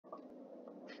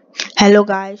Hello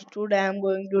guys, today I'm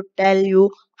going to tell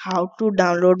you how to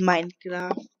download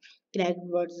Minecraft cracked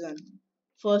version.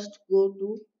 First go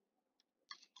to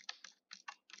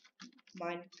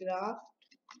Minecraft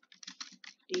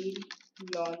T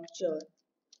launcher.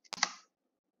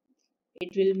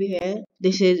 It will be here.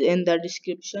 This is in the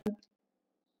description.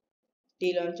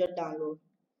 T launcher download.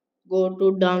 Go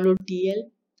to download TL.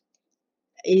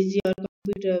 Is your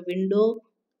computer Windows,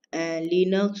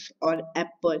 Linux or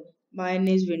Apple? Mine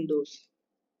is Windows.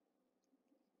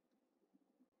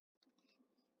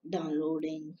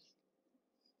 Downloading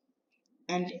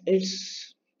and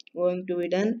it's going to be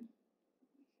done.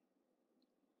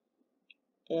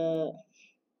 Uh,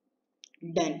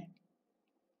 Done.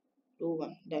 2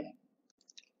 1 done.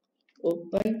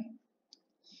 Open.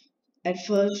 At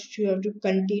first you have to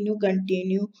continue,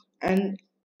 and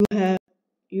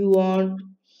you want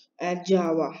a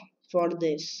Java for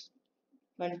this.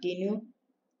 Continue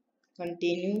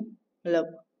continue love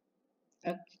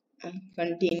uh,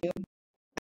 continue.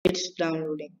 It's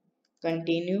downloading.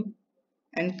 Continue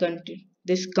and continue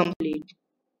this complete.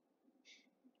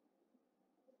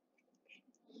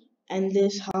 And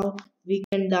this how we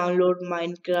can download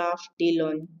Minecraft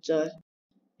launcher.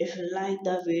 If you like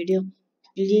the video,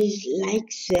 please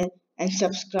like, share and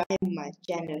subscribe my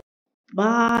channel.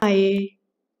 Bye.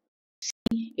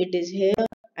 It is here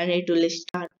and it will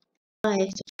start. Bye.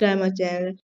 Subscribe my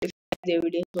channel if you like the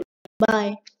video.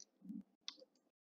 Bye.